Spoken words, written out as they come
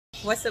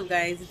What's up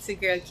guys, it's your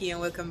girl Key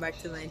and welcome back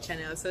to my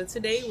channel. So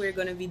today we're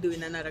gonna be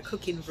doing another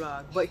cooking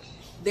vlog, but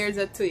there's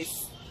a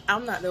twist.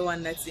 I'm not the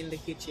one that's in the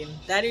kitchen.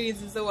 Daddy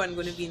is the one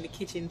gonna be in the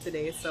kitchen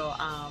today. So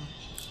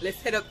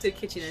let's head up to the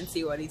kitchen and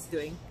see what he's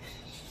doing.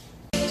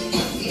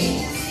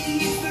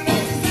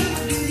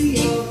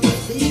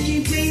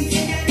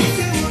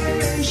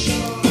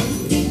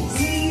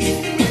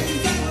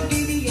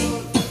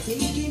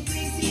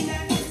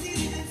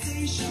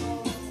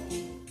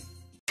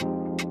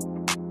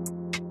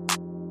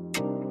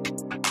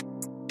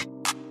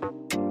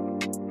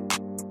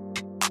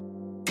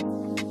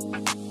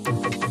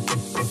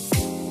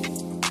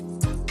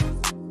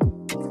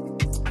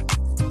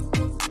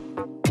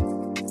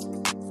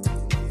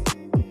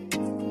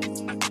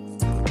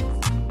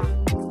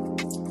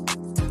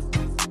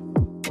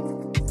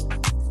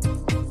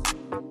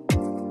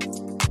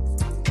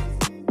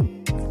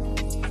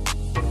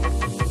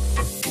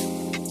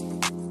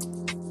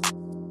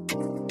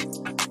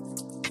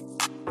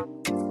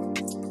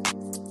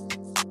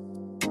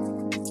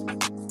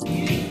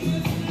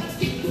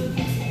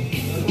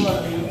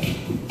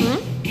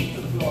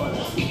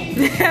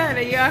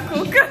 You are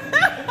cook.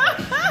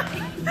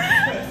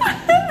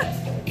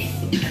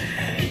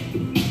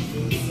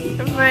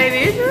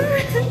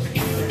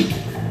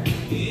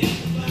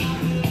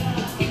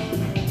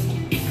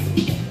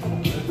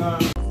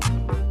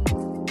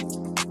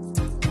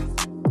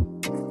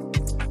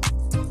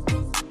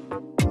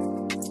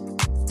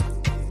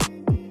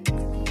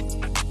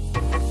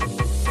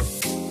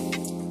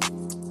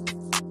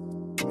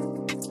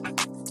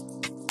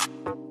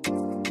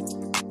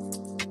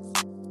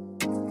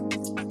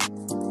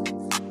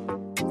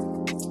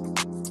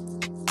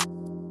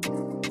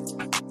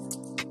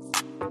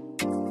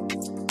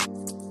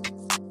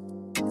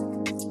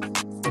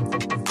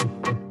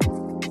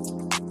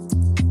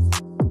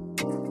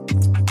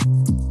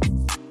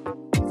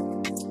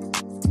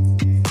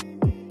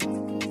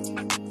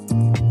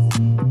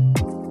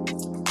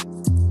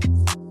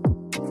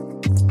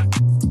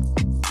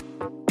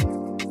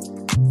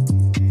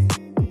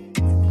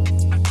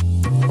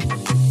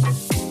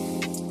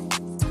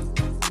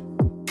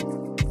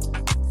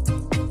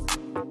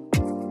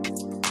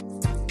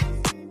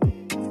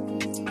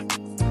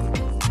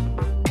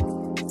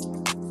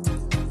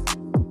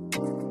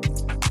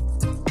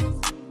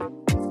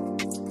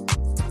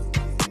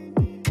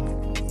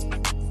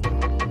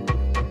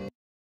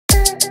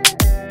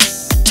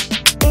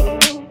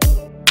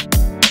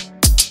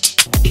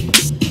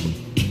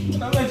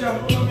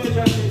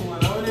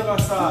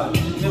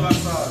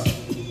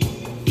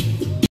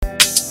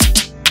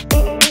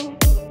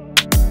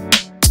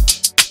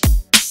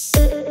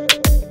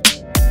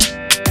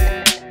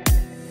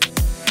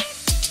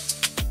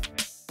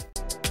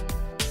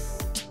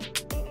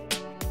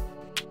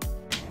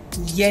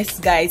 Yes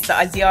guys, so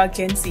as y'all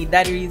can see,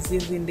 Daddy Reeves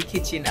is in the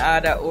kitchen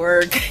hard at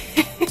work.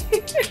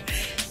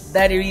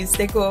 Daddy Reeves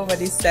take over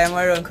this time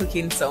around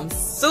cooking some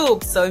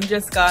soup. So I'm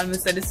just calling me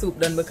so the soup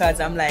done because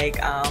I'm like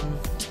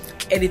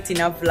editing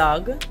a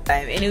vlog.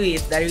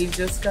 Anyways, Daddy Reeves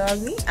just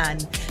called me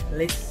and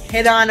let's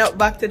head on up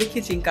back to the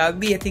kitchen because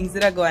be things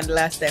that I go on the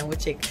last time we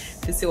check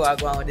to see what I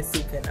go on with the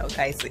soup and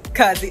okay, so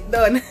cause it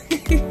done.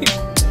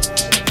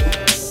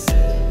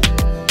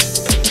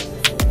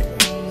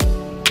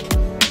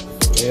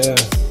 Yeah.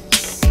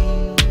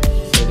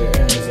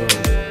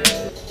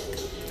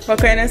 What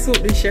kind of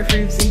soup does Chef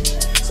Reevesy?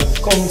 Some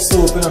conch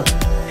soup, you know.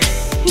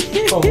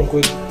 Conch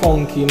with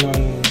pumpkin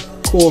and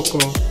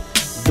cocoa,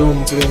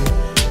 dumpling.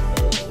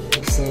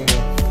 So,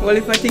 what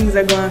if things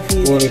are going for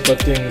you? What if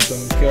things,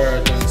 some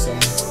carrot and some.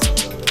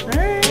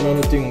 Alright.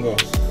 Another thing go.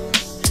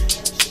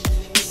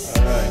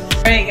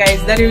 Alright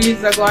guys, Daddy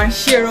Reeves are going to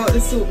share out the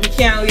soup. We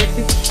can't wait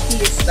to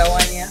taste that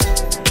one here.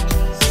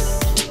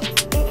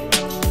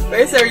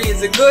 Where's the Reeves?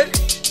 Is it good?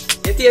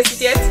 You taste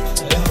it yet?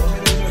 Yeah.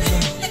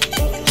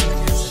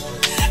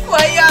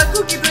 Why you are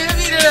cooking when you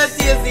need not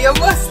taste it? You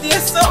must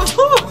taste something.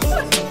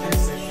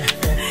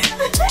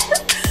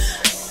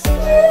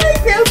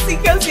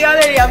 Kelsey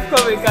already have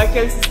coming because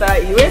Kelsey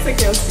started eating. Where's the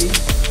Kelsey?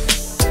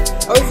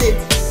 How is it?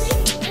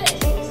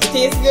 It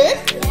tastes good?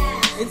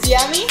 Yeah. It's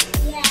yummy?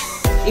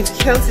 Yeah. If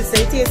Kelsey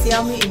says it tastes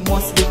yummy, it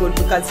must be good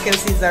because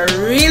Kelsey is a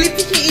really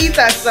picky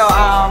eater. So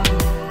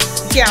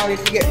can't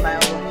wait to get my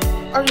own.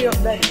 Hurry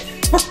up, Daddy.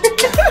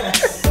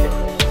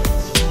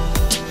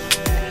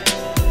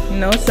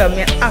 No, so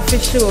I have to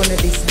show you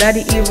this.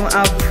 Daddy even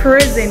a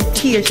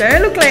presentation. I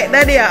look like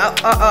Daddy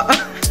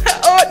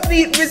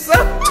outbeat me so.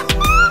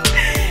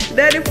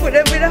 Daddy put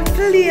them in a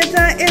plate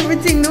and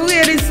everything. The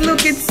way this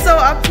look, it's so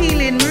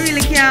appealing. We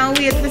really can't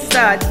wait to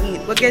start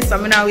eat. But guess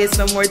I'm gonna waste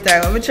some more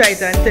time. I'm gonna try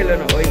it and tell you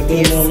how it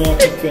is. Don't know me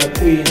cook your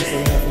queen, so I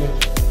have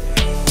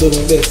to do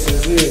my best,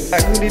 is it? I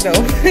good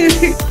enough.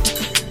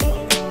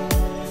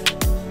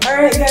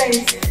 Alright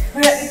guys,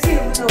 we're at the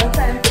table now.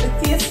 Time for the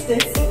taste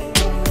test.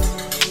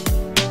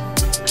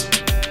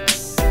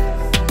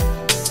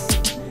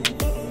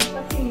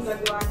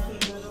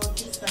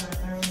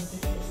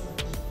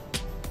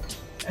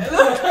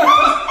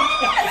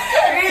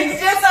 It's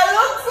just a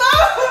look so.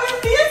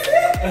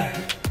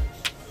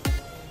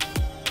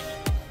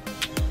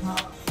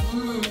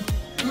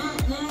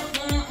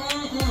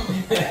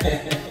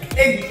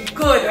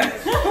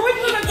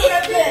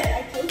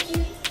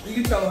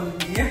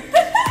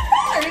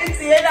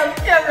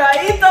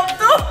 camera, eat up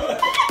too.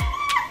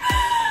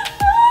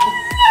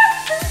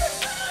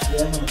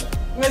 Yeah, man.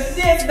 But it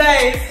tastes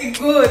nice, it's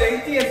good,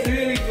 it tastes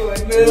really good.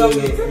 I love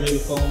it. Really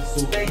fun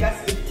soup. Like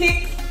that's the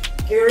thick,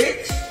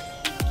 rich.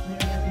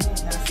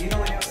 You know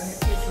when it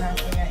tastes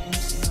nice when I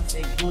eat, you know,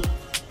 say good.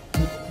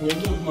 You're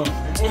good, man.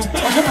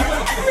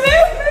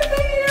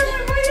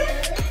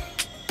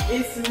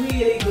 It's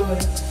really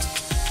good.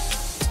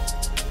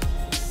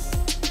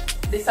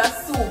 This is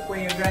soup when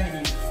you're granny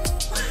makes.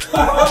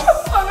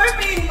 What I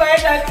mean by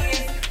that is,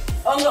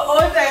 on the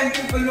old time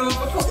people know to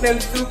cook them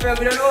soup, but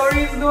we don't know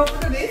reason to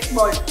do this,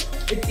 but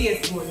it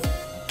tastes good.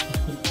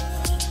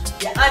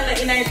 Yeah, and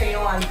in anything you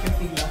don't want to lick your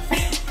finger.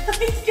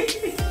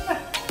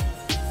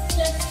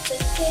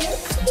 It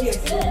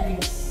tastes really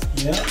good.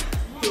 Yeah? It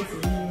tastes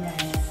really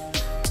nice.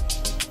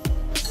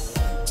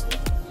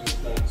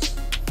 Thanks.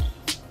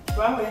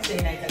 What are you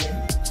saying like again?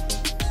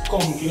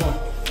 Conch, you know?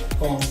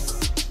 Conch.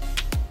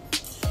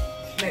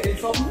 Like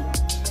it's something,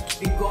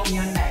 it gummy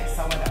and nice,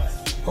 or what else?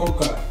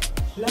 Coca.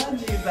 Lord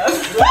Jesus.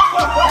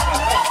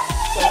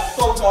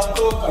 So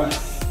coca.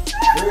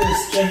 Very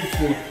strength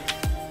food.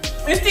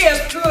 It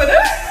tastes good.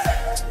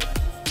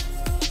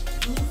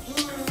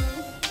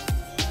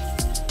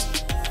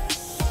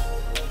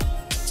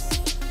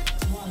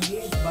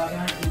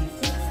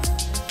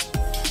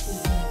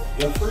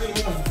 You're free,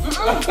 you know?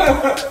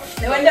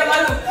 They went down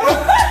and look.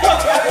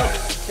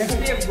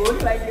 They're good,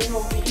 like you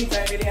know, we eat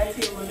every day at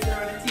table, they're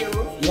on the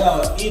table.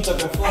 Yeah, eat up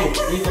your food,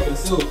 eat up your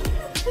soup.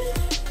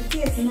 It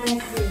tastes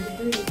nice, dude. It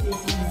really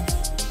tastes nice.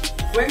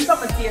 When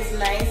something tastes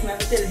nice, I have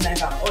to tell it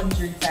like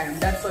 100 times.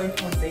 That's why you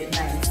don't say it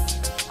nice.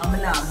 I'm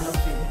not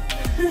bluffing.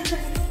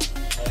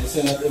 And you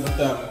say that every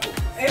time.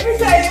 Every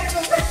time you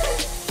cook.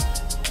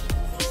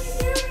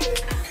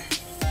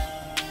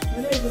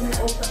 I'm not even going to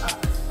open up.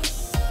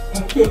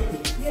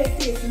 Yeah, it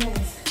tastes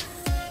nice.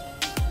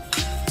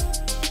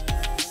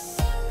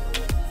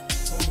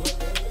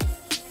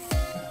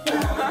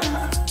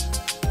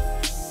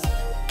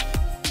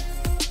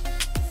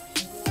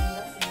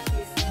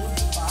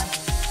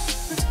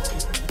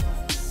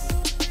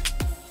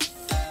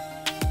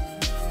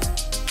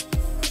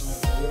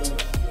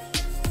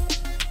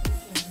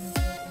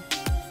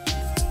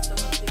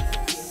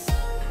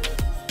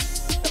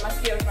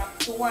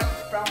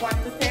 From 1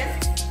 to 10,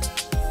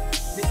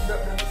 this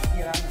dog doesn't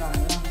scale I'm gone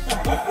a long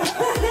time.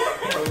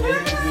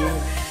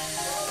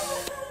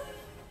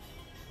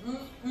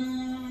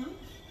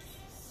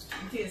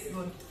 It tastes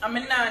good. I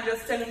mean, now I'm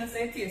just telling you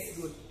say it tastes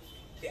good.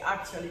 It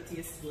actually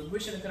tastes good. We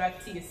should look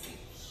at taste it.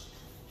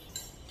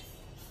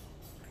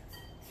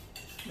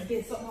 But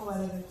there's something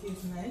about it that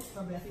tastes nice.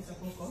 Probably a piece of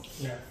cocoa.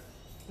 Yeah.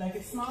 Like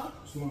it's small?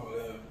 Small,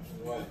 yeah.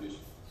 Whitish.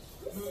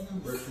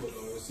 Breadfruit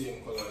on the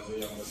same color as the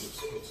yam, but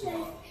it's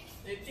small.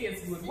 It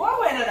tastes good. Why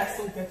went another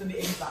soup to the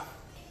exact?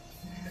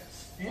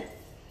 Yeah?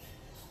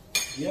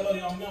 Yellow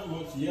yam, not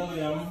much. Yellow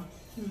yam,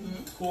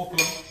 cocoa,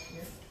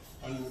 Yes.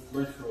 and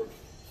breadfruit.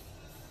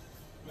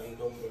 And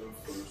dumpling,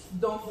 of course.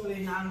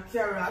 Dumpling and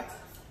carrot.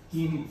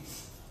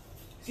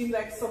 Seems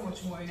like so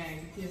much more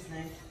nice. It tastes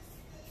nice.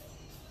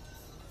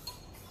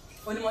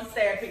 When you must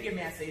stare pick me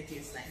and say it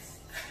tastes nice.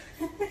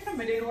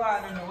 I didn't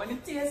want to know. When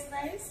it tastes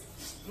nice,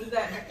 it's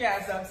like I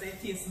can't stop saying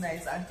it tastes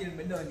nice until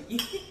I'm done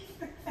eating.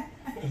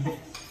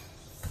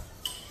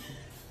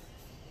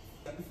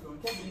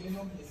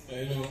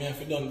 Yeah, you know, me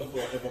have done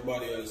before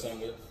everybody else and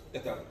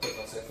take a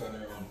second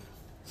round.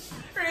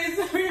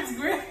 Reevesy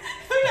great.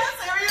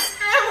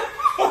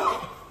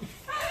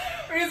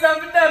 Reevesy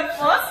have done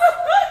first.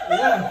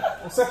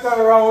 Yeah, a second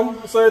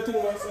round. So I think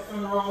that's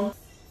second round.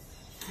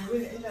 I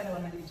really enjoy the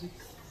one I did.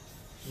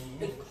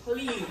 It's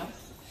clean.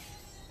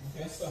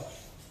 Okay, stop.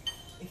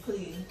 It's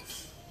clean.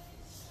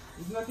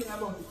 There's nothing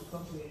about it to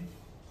complain.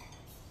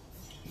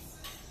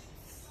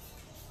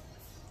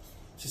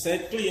 She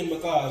said clean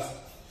because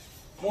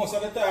most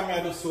of the time I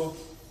do so,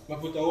 I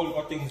put a whole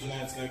lot of things in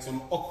it, like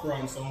some okra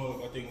and some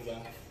other things,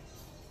 and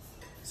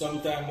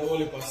sometimes the whole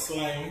heap of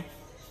slime.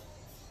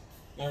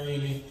 Not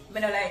really. I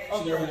don't like She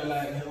don't really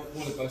like the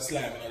whole heap of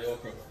slime in the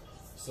okra.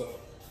 So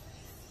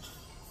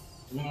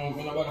I'm not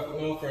going to put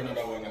my okra in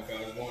another one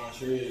because one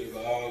she really go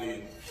all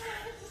in.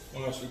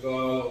 One she go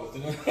all out,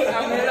 you know.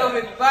 I love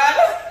it bad.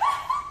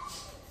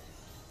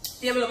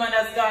 Table man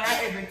has gone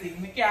at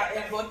everything. We can't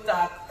even go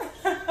talk.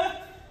 I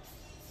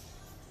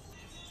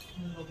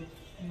love it.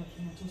 Not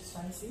too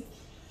spicy.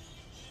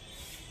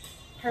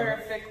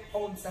 Perfect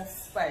ounce of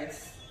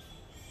spice.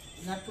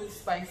 Not too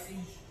spicy.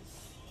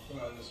 I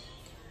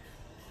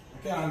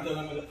can't tell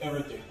them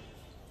everything.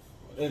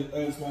 What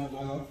else man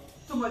I know?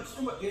 Too much.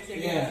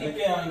 Yeah, I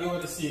can't give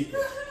it a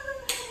secret.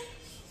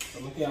 So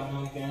I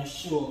can't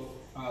show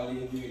all the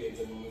ingredients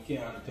and I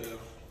can't tell you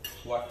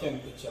what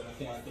temperature,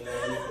 I can't tell you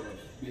little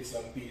bits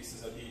and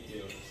pieces of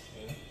details.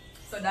 Yeah?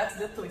 So that's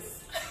the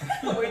twist.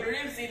 When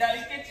Reevesy in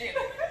the kitchen,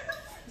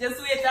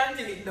 just wait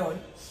until it's done.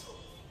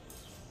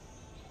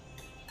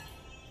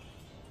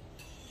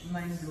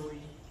 Mind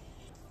blowing.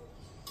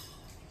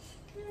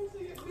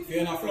 If you're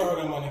in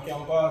Florida, man, you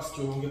can pass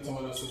through and get some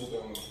of the soup.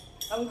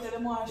 I will tell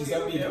them what It's a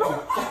big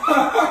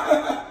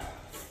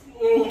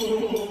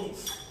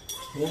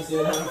You see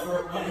that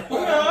for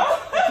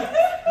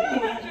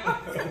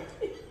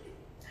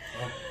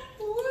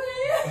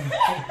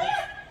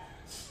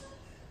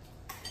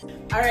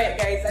Alright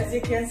guys, as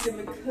you can see,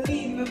 we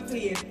clean my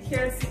plate.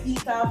 Kelsey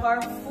eat off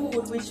our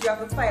food, which we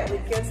have a fight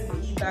with Kelsey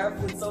to eat our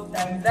food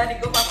sometimes. Daddy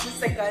go back to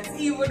seconds,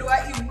 even though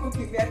I even cook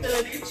it, me I tell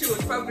her the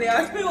truth. Probably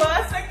I do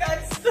 1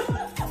 second.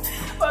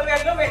 But we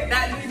are going to make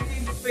that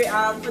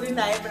for the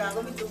night, but I'm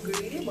going to be too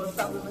greedy, but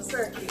probably will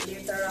circulate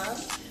later on.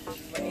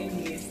 But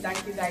anyways,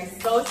 thank you guys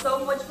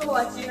so much for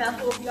watching. I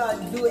hope you all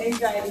do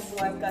enjoy this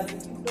one, because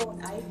if you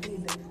don't, I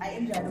did. I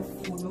enjoy the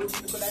food. We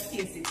could have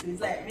tasted it. So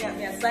it's like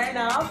me I sign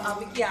off and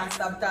we can't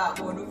stop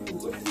talking about the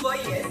food. But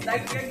yes,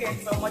 thank you again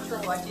so much for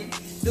watching.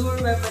 Do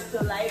remember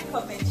to like,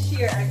 comment,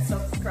 share and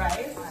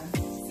subscribe,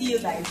 and see you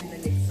guys in the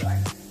next